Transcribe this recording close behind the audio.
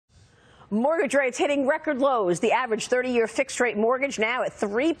Mortgage rates hitting record lows. The average 30-year fixed-rate mortgage now at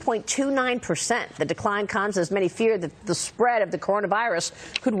 3.29%. The decline comes as many fear that the spread of the coronavirus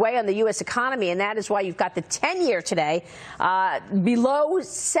could weigh on the U.S. economy, and that is why you've got the 10-year today below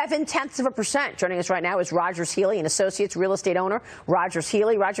 0.7%. Joining us right now is Healy, an Associates real estate owner.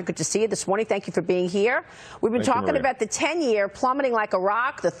 Healy. Roger, good to see you this morning. Thank you for being here. We've been talking about the 10-year plummeting like a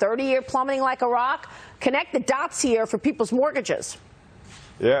rock, the 30-year plummeting like a rock. Connect the dots here for people's mortgages.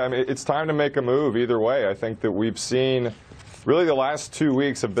 Yeah, I mean, it's time to make a move either way. I think that we've seen, really the last 2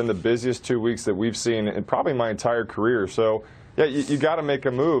 weeks have been the busiest 2 weeks that we've seen in probably my entire career. So, yeah, you got to make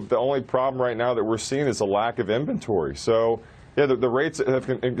a move. The only problem right now that we're seeing is a lack of inventory. So, yeah, the rates have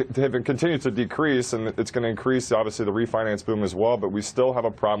continued to decrease, and it's going to increase, obviously, the refinance boom as well. But we still have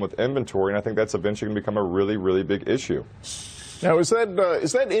a problem with inventory, and I think that's eventually going to become a really, really big issue. Now, is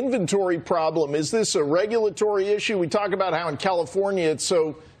that inventory problem, is this a regulatory issue? We talk about how in California it's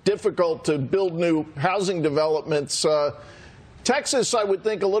so difficult to build new housing developments. Texas, I would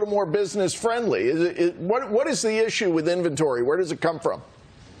think, a little more business friendly. What is the issue with inventory? Where does it come from?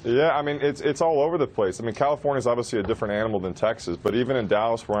 Yeah, I mean, it's all over the place. I mean, California is obviously a different animal than Texas, but even in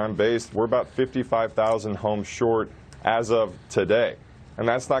Dallas, where I'm based, we're about 55,000 homes short as of today. And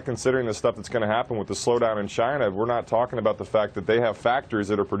that's not considering the stuff that's going to happen with the slowdown in China. We're not talking about the fact that they have factories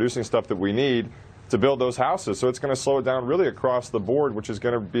that are producing stuff that we need to build those houses. So it's going to slow it down really across the board, which is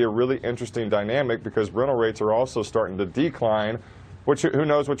going to be a really interesting dynamic because rental rates are also starting to decline, which who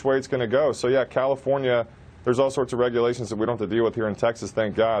knows which way it's going to go. So, yeah, California, there's all sorts of regulations that we don't have to deal with here in Texas,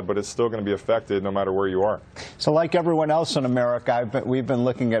 thank God, but it's still going to be affected no matter where you are. So like everyone else in America, we've been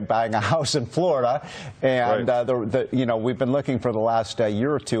looking at buying a house in Florida, and right. We've been looking for the last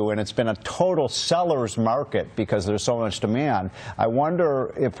year or two, and it's been a total seller's market because there's so much demand. I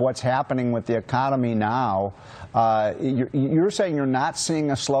wonder if what's happening with the economy now, you're saying you're not seeing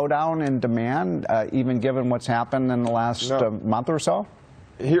a slowdown in demand, even given what's happened in the last month or so?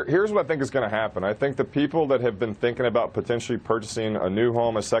 Here's what I think is going to happen. I think the people that have been thinking about potentially purchasing a new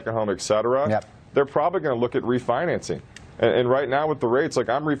home, a second home, et cetera, they're probably going to look at refinancing. And right now with the rates, like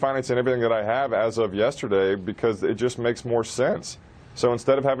I'm refinancing everything that I have as of yesterday because it just makes more sense. So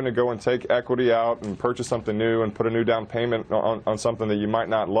instead of having to go and take equity out and purchase something new and put a new down payment on something that you might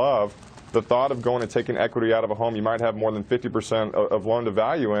not love, the thought of going and taking equity out of a home you might have more than 50% of loan to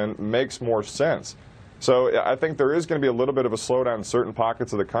value in makes more sense. So I think there is going to be a little bit of a slowdown in certain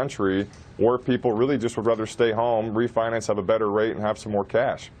pockets of the country where people really just would rather stay home, refinance, have a better rate, and have some more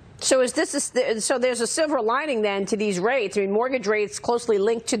cash. So so there's a silver lining then to these rates. I mean, mortgage rates closely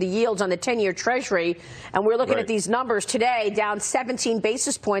linked to the yields on the 10-year Treasury, and we're looking at these numbers today, down 17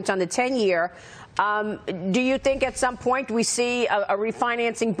 basis points on the 10-year. Do you think at some point we see a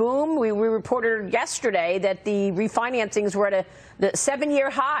refinancing boom? We reported yesterday that the refinancings were at the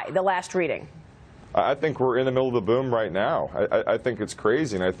 7-year high, the last reading. I think we're in the middle of the boom right now. I think it's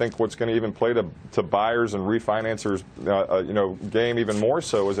crazy, and I think what's going to even play to buyers and refinancers, game even more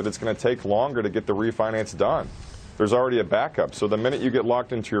so is that it's going to take longer to get the refinance done. There's already a backup, so the minute you get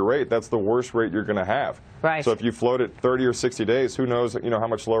locked into your rate, that's the worst rate you're going to have. Right. So if you float it 30 or 60 days, who knows, how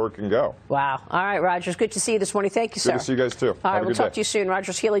much lower it can go. Wow. All right, Rogers, good to see you this morning. Thank you, sir. Good to see you guys too. All right, we'll talk to you soon.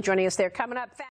 Healy joining us there. Coming up.